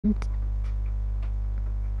Today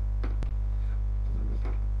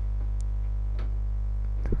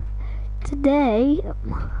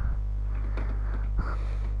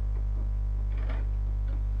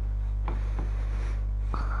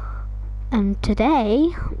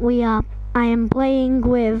I am playing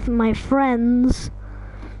with my friends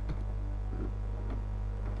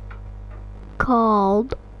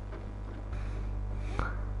called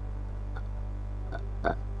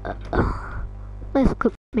let's look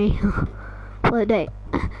at me for the day.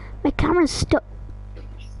 My camera's stuck.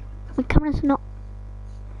 My camera's not.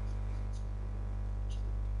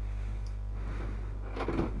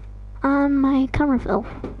 And my camera fell.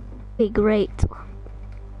 Be great.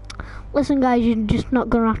 Listen guys, you're just not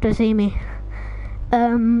gonna have to see me.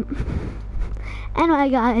 Anyway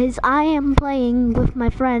guys, I am playing with my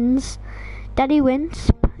friends Daddy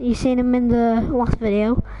Wisp, you seen him in the last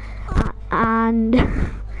video, and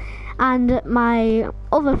my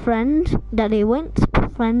other friend, Daddy Wisp,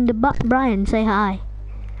 friend Brian. Say hi.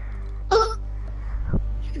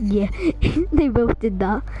 Yeah, they both did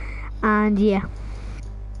that, and yeah.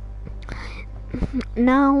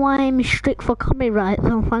 Now I'm strict for copyright,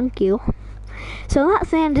 so thank you. So that's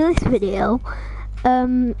the end of this video.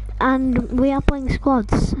 And we are playing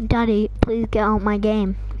squads. Daddy, please get out my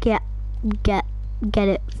game. Get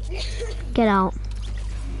it. Get out.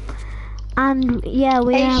 And yeah,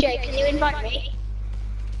 Hey Shay, can you invite me?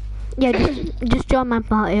 Yeah, just join my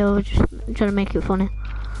party. I was just trying to make it funny.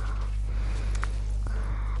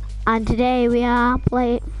 And today we are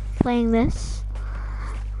playing this.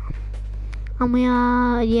 And we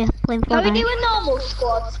are, playing Fortnite. Can we do a normal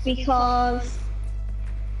squad? Because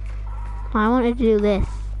I wanted to do this.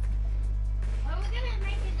 Well, we're gonna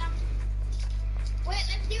make it wait,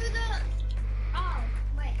 let's do the... Oh,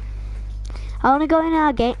 wait. I want to go in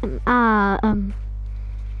our game,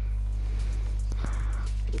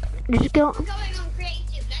 just go... We're going on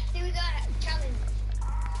creative, let's do the challenge.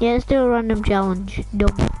 Yeah, let's do a random challenge.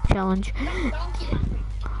 Dumb challenge. Donkey.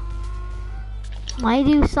 Why do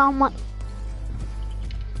you sound like... Are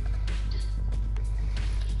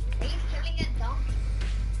you killing a donkey?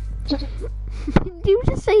 Did you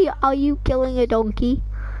just say, are you killing a donkey?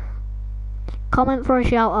 Comment for a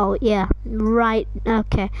shout out, yeah. Right,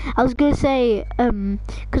 okay. I was gonna say,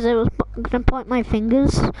 because I was gonna point my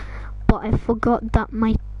fingers, but I forgot that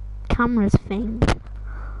my camera's thing.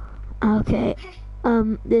 Okay,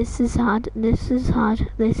 this is hard, this is hard,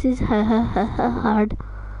 this is hard.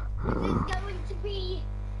 This is going to be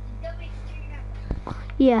the dumbest thing ever.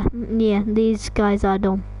 Yeah, these guys are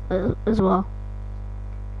dumb as well.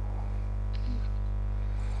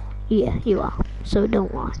 Yeah, you are, so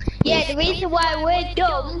don't lie. Yeah, the reason why we're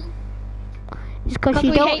dumb is because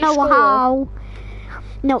you don't know how.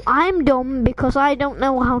 No, I'm dumb because I don't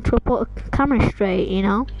know how to put a camera straight, you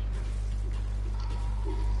know?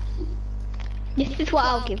 This is what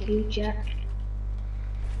I'll give you, Jack.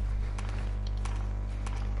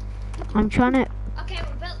 I'm trying to... Okay, we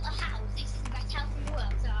built a house. This is the best house in the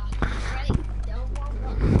world, so ready? Don't want.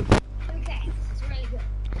 Okay, this is really good.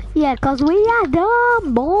 Yeah, because we are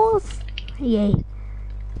dumb, boss. Yeah.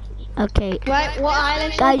 Okay. Right, what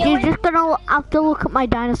island? Guys, you're just gonna have to look at my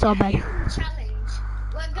dinosaur bed. Challenge.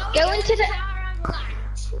 We're going to the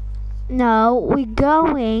No, we're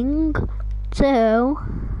going to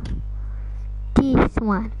this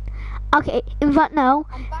one. Okay, in fact, no.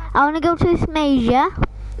 I want to go to this major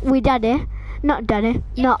with Daddy. Not Daddy.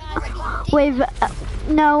 Not with...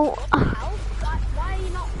 no. Why are you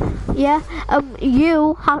not? Yeah,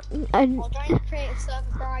 you have... I'll try to create a server,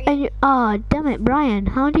 Brian. And you, oh, damn it, Brian.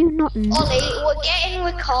 How do you not know? Ollie, we're getting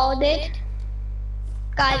recorded.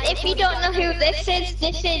 Guys, if you don't know who this is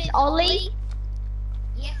Ollie.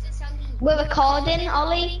 Yes, it's Ollie. We're recording,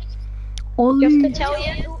 Ollie. Ollie. Just to tell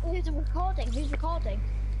you. Who's recording? Who's recording?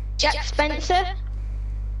 Jack Spencer.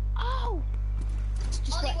 Oh!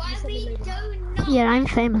 Just Ollie, why we don't know? Yeah, I'm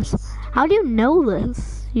famous. How do you know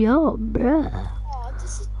this? Yo, bruh. Oh,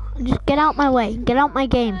 this is Just get out my way. Get out my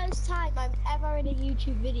game. the first time I'm ever in a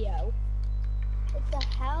YouTube video. What the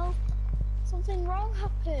hell? Something wrong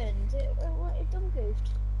happened. It done goofed.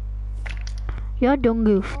 You're dumb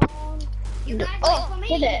goofed. You guys Oh, wait for me.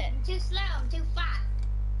 did it? I'm too slow, I'm too fat.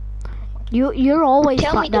 You're always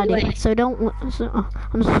Tell me fat, the Daddy. way. So don't... So,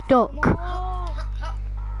 I'm stuck. Oh,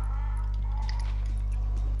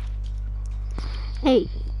 Hey,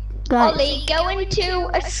 guys. Ollie, going to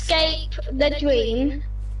escape the dream.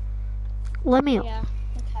 Let me... yeah.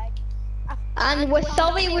 Okay. And we're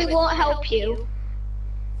sorry we won't help you.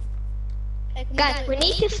 Okay, can Guys, we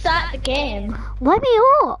need to start the game. Let me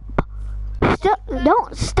up.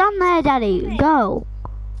 Don't stand there, Daddy. Go.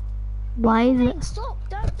 Why is Hey, it? stop!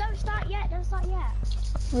 Don't start yet. Don't start yet.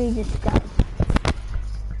 We just got.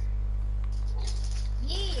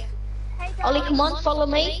 Yeah. Hey guys. Ollie, come on, follow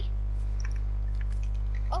me.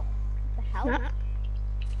 Oh, the hell?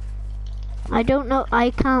 I don't know. I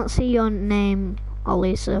can't see your name,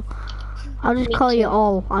 Ollie. So I'll just Me call you too.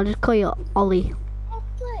 Ol. I'll just call you Ollie. Oh,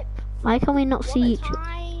 flip. Why can we not see One each? at a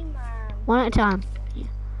time, man. One at a time.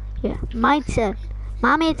 Yeah. My turn.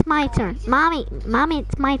 Mommy, it's my turn. Mommy,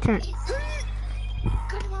 it's my turn. Get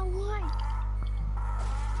my way.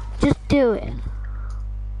 Just do it.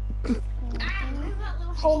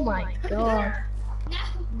 Oh my god.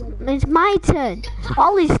 It's my turn.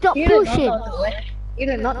 Ollie, stop You do not pushing. know the way. You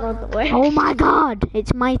do not know the way. Oh my god,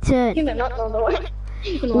 it's my You turn. do not know the way.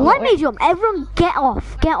 You do not know Let the me way. jump. Everyone get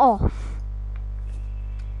off. Get off.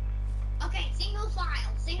 Okay, single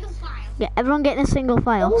file, single file. Yeah, everyone get in a single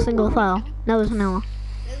file. Single file. No, there's no one.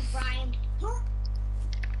 Move, Brian.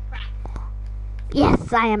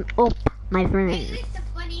 Yes, I am up, my friend. This is the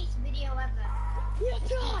funniest video ever. Yeah,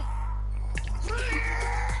 try.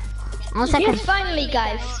 1 second. Yes, finally,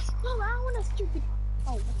 guys. Oh, I want a stupid.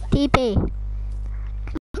 Oh, what the TP.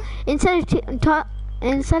 Instead of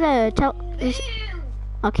tell.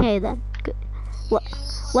 Okay then. Good.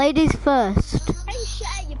 Ladies first. Hey,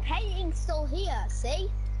 Shay, your painting's still here, see?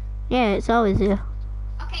 Yeah, it's always here.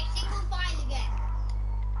 Okay, single file again.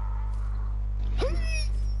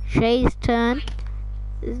 Shay's turn.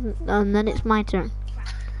 And then it's my turn.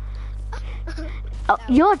 Oh,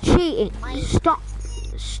 you're cheating.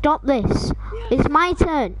 Stop this. It's my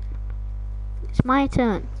turn. It's my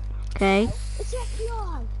turn. Okay. It's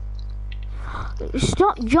FBI.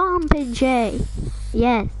 Stop jumping, Jay.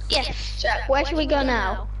 Yes. Yes, Jack. Where should we go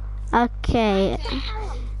now? Okay.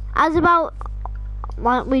 As about,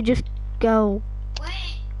 why don't we just go?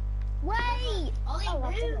 Wait.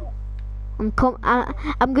 Oh, I'm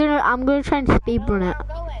gonna try and speed run it. I'm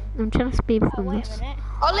going. I'm trying to speed run Wait this. a minute.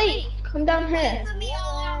 Ollie, come down here. Put me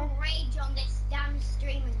all rage on this damn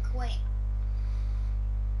stream and quit.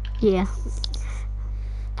 Yeah.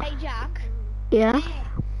 Hey, Jack. Yeah.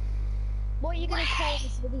 What are you gonna call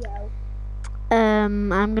this video? I'm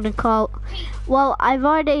gonna call. Well, I've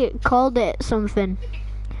already called it something.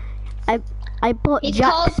 I put It's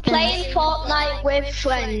Jack called Spence. Playing Fortnite with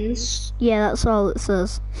Friends. Yeah, that's all it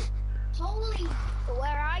says. Holy But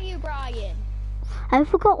where are you, Brian? I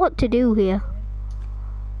forgot what to do here.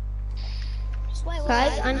 Just wait.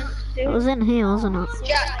 Guys, I'm. It was in here, wasn't it?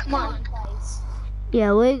 Jack, come on.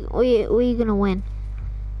 Yeah, we're gonna win.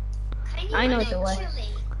 I know the way.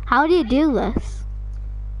 How do you do this?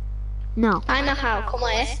 No. I know how. Come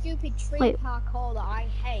on, here. Stupid tree Wait. parkour that I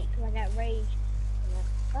hate because I get rage.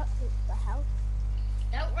 What the hell?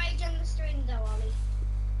 Don't rage on the stream though, Ollie.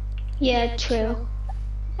 Yeah, true. What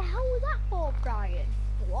the hell was that for, Brian?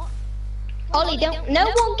 What? Ollie, don't. No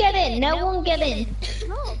one get in. No one get in.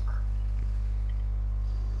 Look.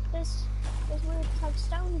 There's weird type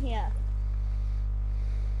stone here.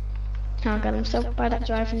 Oh god, I'm so bad at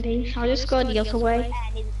driving these. I'll just go the other way.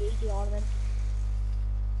 I need a beauty ornament.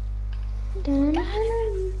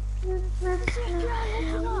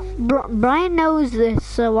 Brian knows this,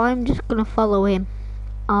 so I'm just gonna follow him.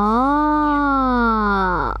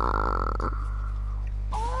 Ah.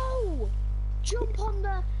 Oh! Jump on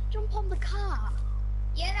the car.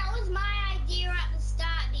 Yeah, that was my idea at the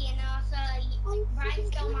start, DNR, so Oh, Brian freaking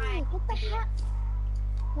stole cool. mine. What the heck?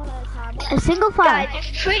 One at a time. What A single file. Guys,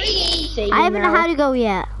 it's pretty easy. I haven't you know. had to go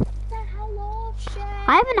yet. the hell off, Shay?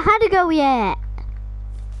 I haven't had to go yet.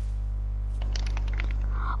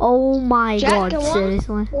 Oh my Jack, god, go on.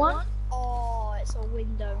 seriously. What? Oh, it's a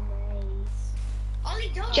window maze. Ollie,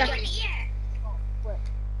 don't Jack. do it yet. Flip.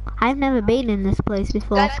 I've never been in this place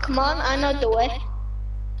before. Guys, come on. I know the way.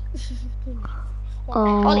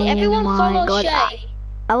 Oh Ollie, everyone my follow god. Shay.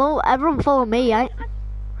 Hello, everyone follow me.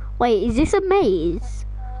 Wait, is this a maze?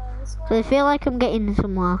 This 'Cause I way. feel like I'm getting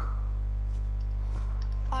somewhere.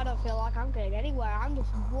 I don't feel like I'm going anywhere. I'm just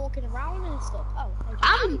walking around and stuff. Oh, hey, Jack.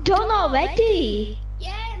 I'm done already.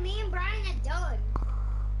 Yeah, me and Brian are done.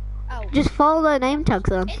 Oh, Just follow the name tags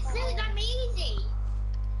then. It's so damn easy.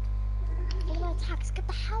 look at the attacks. Get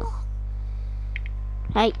the hell off.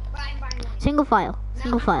 Hey, Brian, wait. single file. No,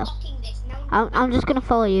 Single I'm file. blocking this. No, I'm just gonna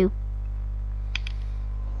follow you.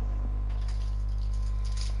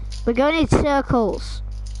 We're going in circles.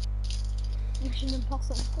 Mission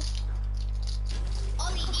Impossible.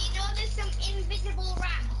 Ollie, do you know there's some invisible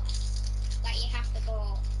ramps that you have to go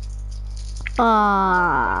up?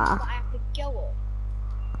 Ah. But I have to go up.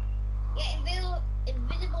 Yeah,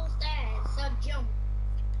 invisible stairs, so jump.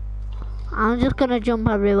 I'm just gonna jump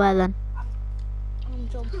everywhere then. I'm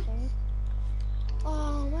jumping.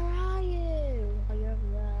 Oh, where are you?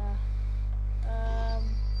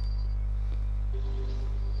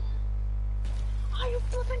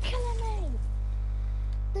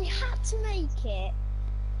 make it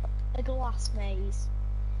a glass maze.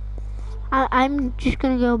 I'm just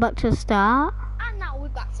gonna go back to the start. And now we're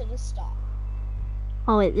back to the start.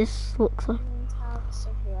 Oh wait, this looks like... And have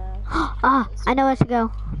stuff there. Ah, I know where to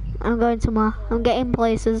go. I'm going somewhere. I'm getting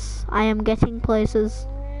places. I am getting places.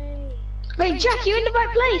 Wait, Jack, you're in the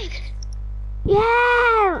right place.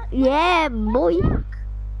 Yeah! Yeah, boy.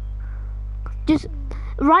 Just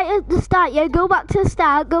right at the start. Yeah, go back to the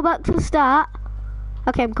start. Go back to the start.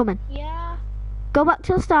 Okay, I'm coming. Yeah. Go back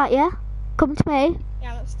to the start, yeah? Come to me.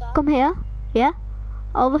 Yeah, let's start. Come here. Yeah?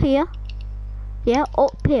 Over here. Yeah,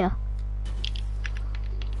 up here.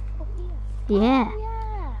 Up here. Yeah. Oh,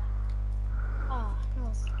 yeah. Oh,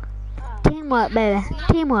 nice. Teamwork, baby.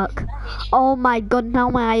 Teamwork. Oh my god, now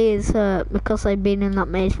my ears hurt because I've been in that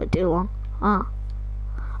maze for too long. Ah.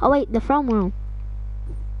 Oh wait, the throne room.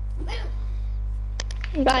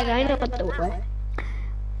 Guys, I know what the way.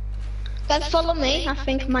 Guys, follow me. I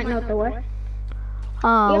think I might know the way.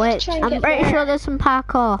 Oh You have to wait, try and I'm get pretty there. sure there's some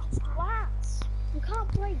parkour. Glass. You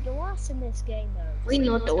can't break glass in this game though. We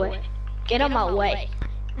know the way. Get on my way.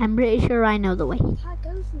 I'm pretty sure I know the way. You can't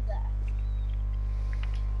go through there.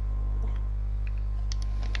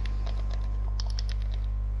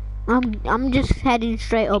 I'm just heading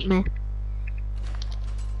straight up, man.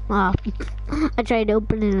 Ah, I tried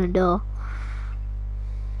opening the door.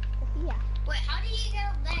 Up here. Wait, how do you get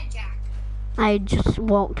up there, Jack? I just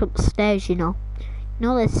walked upstairs, you know. You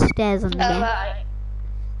know there's stairs on the game.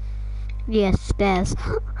 Yes, stairs.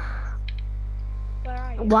 Where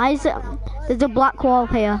are you? Why is it? There's a black wall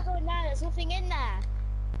here. I'm not going there. There's nothing in there.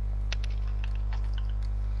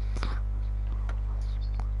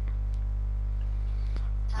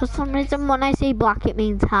 For some reason, when I say black, it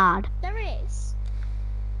means hard. There is.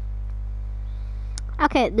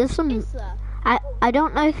 Okay, there's some. Is there? I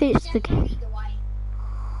don't know if it's the. Lead the way.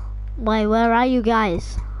 Wait, where are you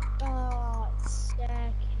guys, Oh, it's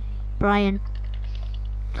staircase. Brian?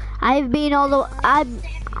 I've been all the.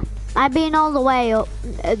 I've been all the way up.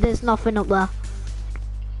 There's nothing up there.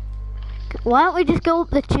 Why don't we just go up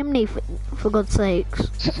the chimney for God's sakes?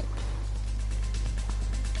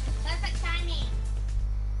 Perfect timing.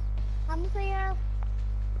 I'm there.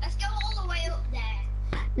 Let's go all the way up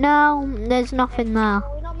there. No, there's nothing there.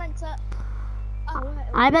 We're not meant to. Oh, right.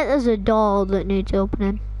 I bet there's a door that needs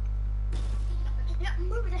opening. Yeah,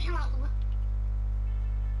 move the hell out of the way.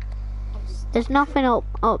 There's nothing up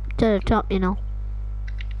to the top, you know.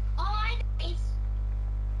 Oh, I know. It's,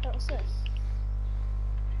 What's this?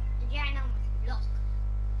 yeah, I know. Look.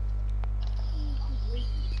 Read.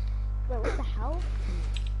 Wait, what the hell?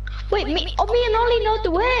 Wait, me and Ollie know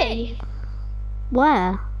the way.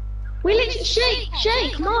 Where? We literally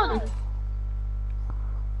shake, come on.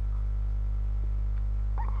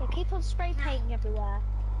 Yeah, keep on spray painting everywhere.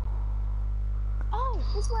 Oh,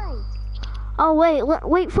 this way. Oh wait,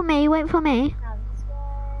 wait for me, wait for me. Now this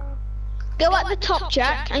way. Go at the top,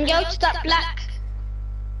 Jack, and go to that black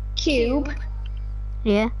cube.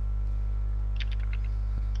 Yeah.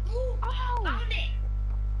 Oh, Found it.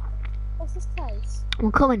 what's this place?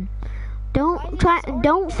 I'm coming.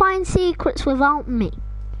 Don't find secrets without me.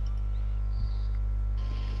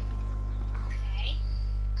 Okay.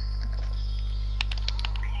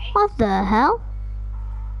 What the hell?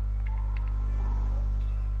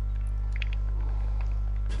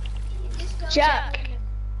 Just go Jack.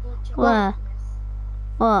 Where?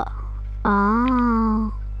 What?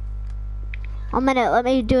 Ah. 1 minute, let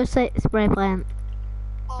me do a spray plant.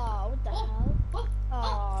 Oh, what the hell?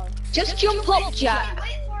 Oh, Just jump up, Jack.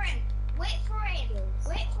 Wait for him. Wait for him.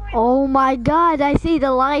 Wait for him. Oh my god, I see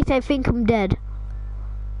the light, I think I'm dead.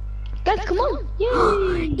 Guys, come on.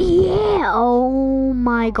 Yay. Yeah, oh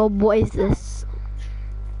my god, what is this?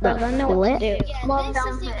 The Guys, I know what to flip? do. yeah, Come on this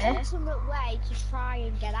down is the here. ultimate way to try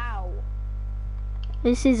and get out.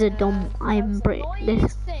 This is a dumb, I'm That's pretty, the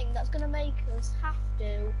this, annoyingest thing that's gonna make us have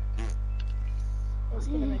to. It's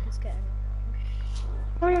gonna make us get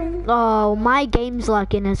oh, my game's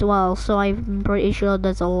lagging as well, so I'm pretty sure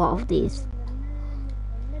there's a lot of these.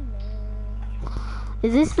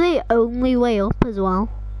 Is this the only way up as well?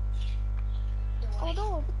 Oh no,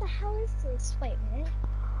 what the hell is this? Wait a minute.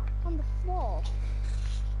 On the floor.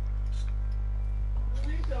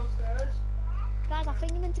 Guys, I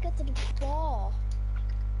think I'm meant to get to the floor.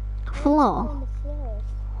 Floor? On the floor.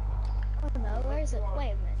 Oh no, where is it?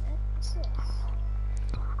 Wait a minute. What's this?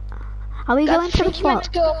 Are we Guys, going I to the think you meant floor? to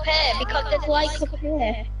go up here because there's lights up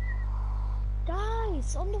here.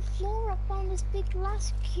 Guys, on the floor I found this big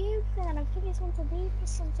glass cube thing and I think it's meant to be for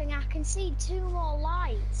something. I can see 2 more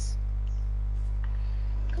lights.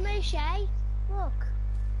 Come here, Shay. Look.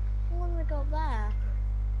 I want to go up there.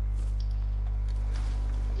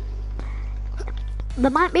 There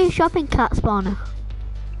might be a shopping cart spawner.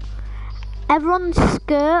 Everyone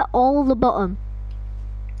skirt all the bottom.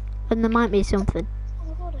 And there might be something. Oh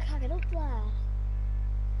my god, I can't get up there.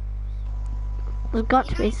 There's got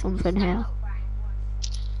to be something here.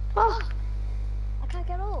 Oh, I can't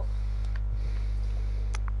get up.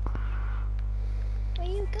 Where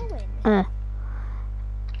are you going?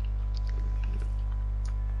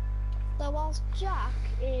 So whilst Jack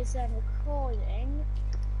is recording,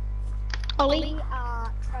 Ollie, we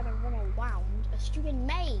are trying to run around a stupid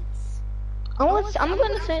maze. I'm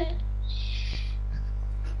gonna say.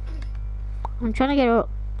 I'm trying to get up.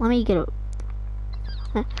 Let me get up.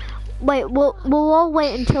 Wait, we'll all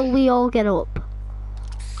wait until we all get up.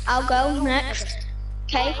 I'll go next.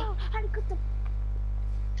 Okay. Oh, I got the...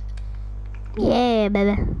 Yeah,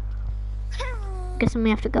 baby. Guess we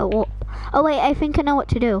have to go up. Oh wait, I think I know what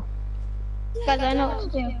to do. Guys, I know what to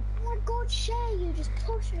do. Oh my god, Shay, you just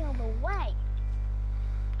pushed me on the way.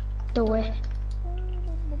 The way.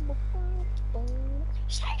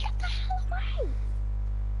 Shay, get the hell away!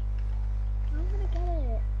 I'm gonna get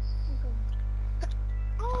it.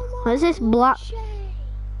 Oh my What is this block? Shay.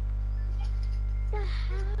 The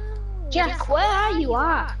hell? Jack, where are you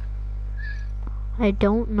at? I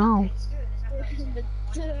don't know.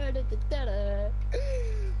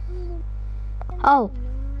 Oh,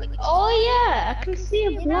 Oh yeah, I can see a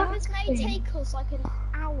You know, block. this may take us like an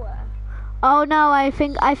hour. oh no, I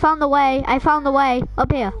think I found the way. I found the way.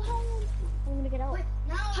 Up here. Oh, hold on. I'm gonna get out.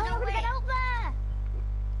 No, How am I no, gonna wait. get out there?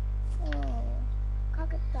 Oh, can't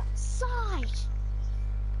get that side.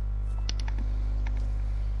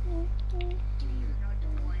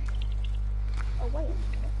 Oh wait.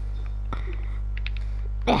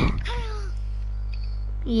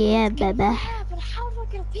 Yeah, baby. Yeah, but how do I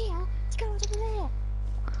get up here? Let's go over there.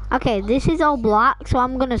 Okay, this is all black, so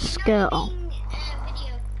I'm gonna skirt on. Being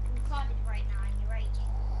video recorded right now and you're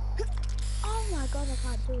raging. Oh my god, I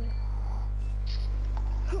can't do it.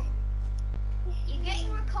 You're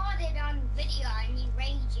getting recorded on video and you're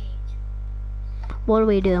raging. What do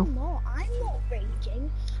we do? No, I'm not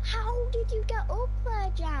raging. How did you get up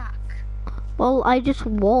there, Jack? Well, I just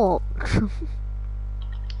walked.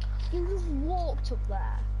 You just walked up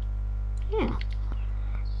there. Yeah.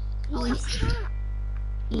 Oh, it's Jack.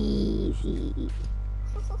 Easy.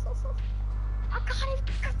 I can't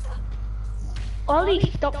even get the... Ollie,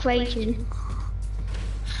 stop raging.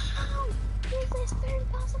 How is this very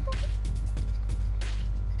possible?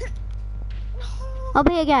 No. Up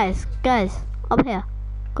here, guys. Guys, up here.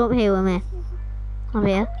 Go up here with me. Up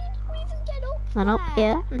here. How did you even get up Then up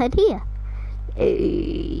there? here. Then here.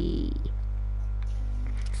 Hey.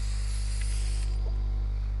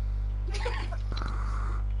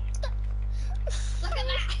 Look at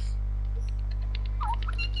that.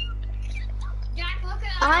 Jack, look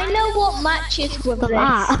at I know what matches with Look this.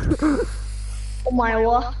 at that. Oh my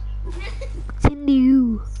what? It's in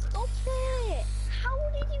you. Stop it! How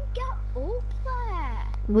did you get up there?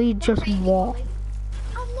 We just walked.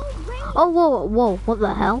 I'm not ready. Oh, whoa, whoa. What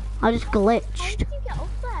the hell? I just How glitched. did you get up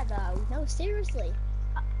there though? No, seriously.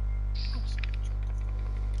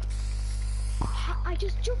 I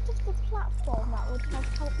just jumped off the platform that would have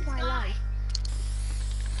helped my life.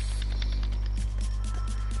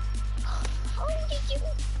 How did you...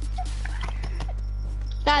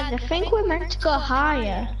 Guys, I think we're meant to go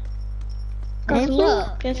higher. Cause Maybe.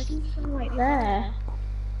 look, there's something right there.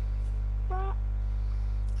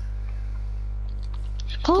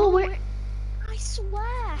 Oh, we're... I swear,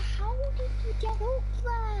 how did you get up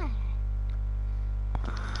there?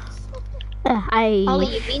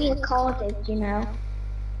 Ollie, you're being recorded, you know.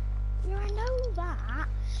 Yeah, I know that,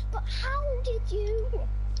 but how did you?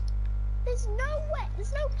 There's no way,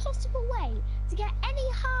 there's no possible way to get any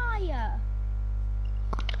higher.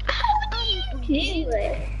 How do you do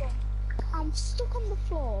it? I'm stuck on the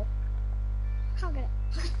floor. Can't get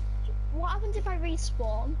it. What happens if I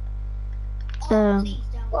respawn? Please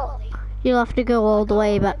don't, Well, Ollie. You'll have to go all the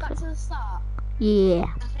way back. Back to the start. Yeah.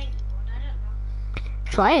 I think you would, I don't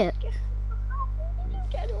know. Try it. How did you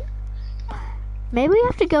get up? Maybe we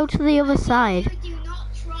have to go to the other side. You do not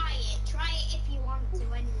try it. Try it if you want to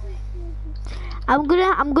anyway.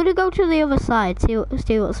 I'm gonna go to the other side. See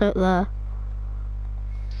what's out there.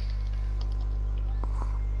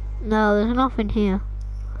 No, there's nothing here.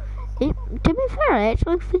 To be fair, I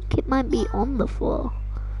actually think it might be on the floor.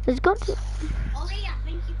 There's got to. Ollie, I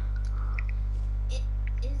think you...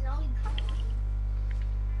 It is Ollie.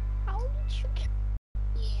 How did you get?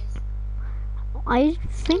 Yes. I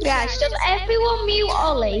think. guys, does everyone mute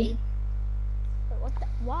Ollie? What the,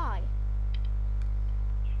 why?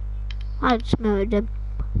 I just muted him.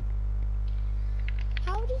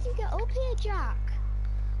 How did you get up here, Jack?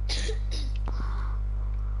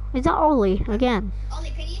 Is that Ollie again? Ollie,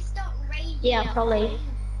 can you stop raging? Yeah, probably.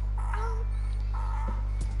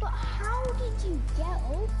 But how did you get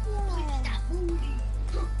up there? Stop moving.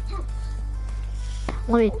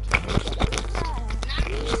 Wait, Now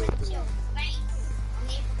you put your face.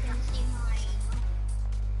 Neighbor can see my...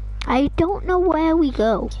 I don't know where we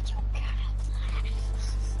go.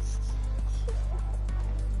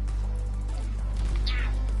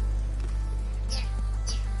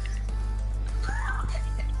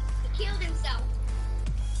 He killed himself.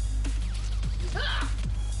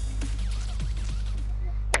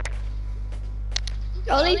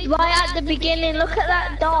 Ollie's right at the beginning. Look at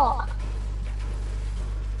that dot.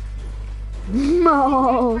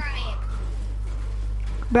 No. Brian.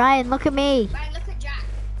 Brian, look at me. Brian, look at Jack.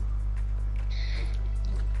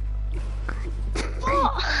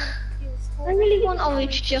 What? I really want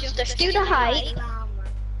Ollie's justice. Do the height.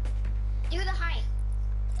 Do the height.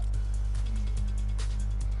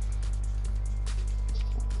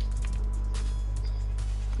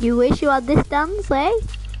 You wish you had this dance, eh?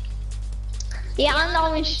 Yeah, and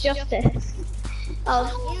Ollie's justice.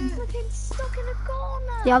 Oh, I'm fucking stuck in a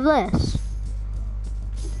corner. You have this?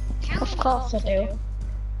 of course I do.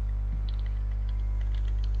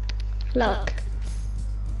 Look.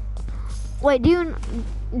 Wait, do you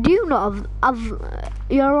not have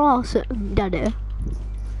you're awesome, Daddy?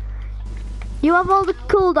 You have all the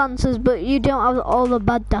cool dances, but you don't have all the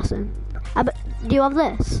bad dancing. Do you have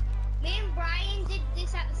this? Me and Brian did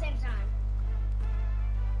this at the same time.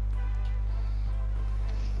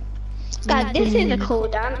 God, this is a cool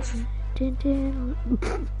dance. This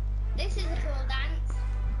is a cool dance.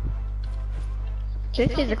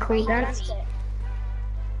 This is a cool dance.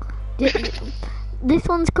 This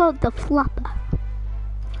one's called the flapper.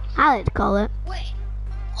 I like to call it. Wait,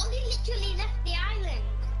 Ollie literally left the island.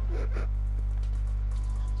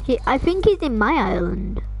 I think he's in my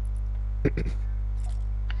island.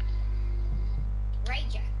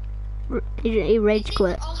 Rager. He rage This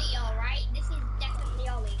quit. is Ollie, alright? This is definitely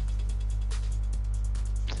Ollie.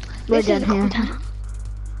 We're This done is a cool here. dance.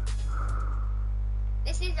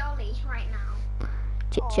 This is Ollie right now.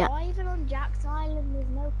 Chit chat. Oh, even on Jack's island, there's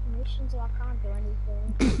no permission, so I can't do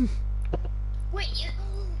anything. Wait,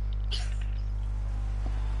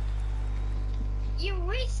 you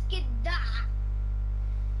risked that.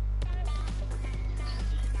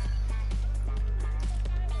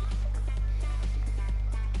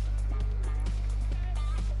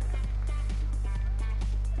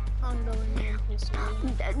 I'm going in this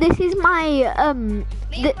way. This is my Me and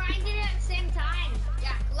Brian did it at the same time.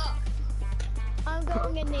 Jack, look. I'm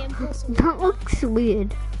going in the impossible. That looks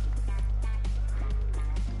weird.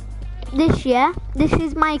 This this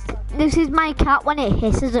is my cat when it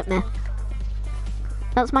hisses at me.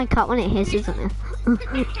 That's my cat when it hisses at me.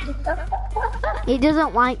 He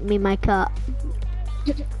doesn't like me, my cat.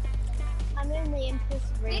 I'm in the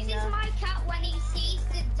impossible This is arena. my cat when he sees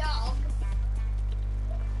the dog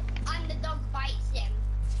and the dog bites him.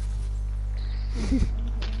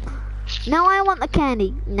 No, I want the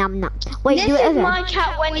candy. Nom nom. Wait, This do it is again. my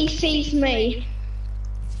cat when he sees me.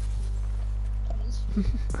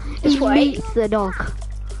 He wait. meets the dog.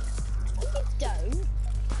 Don't.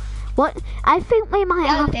 What? I think we might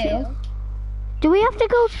have to. Do we have to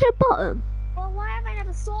go to the bottom? Well, why have I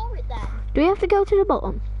never saw it then? Do we have to go to the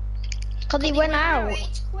bottom? Because he went out.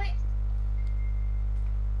 Rage quit.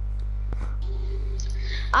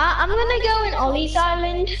 I'm gonna go in Ollie's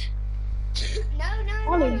island. No.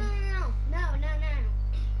 Ollie. No.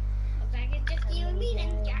 Okay, it's just you and me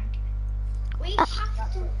then, Jack. We have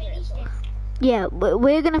to finish this. Yeah,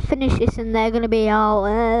 we're gonna finish this and they're gonna be all,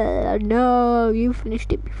 no, you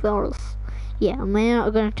finished it before us. Yeah, and we're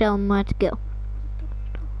not gonna tell them where to go.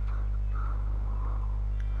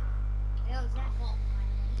 That was that fault.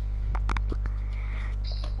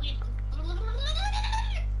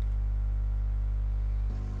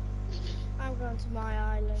 I'm going to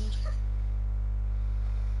my island.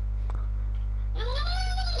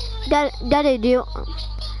 Daddy, do you...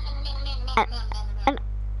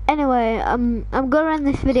 Anyway, I'm gonna end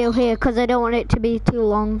this video here because I don't want it to be too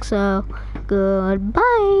long, so goodbye.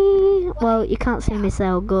 Well, you can't see me,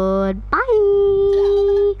 so goodbye.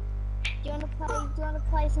 Do you wanna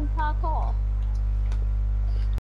play some parkour?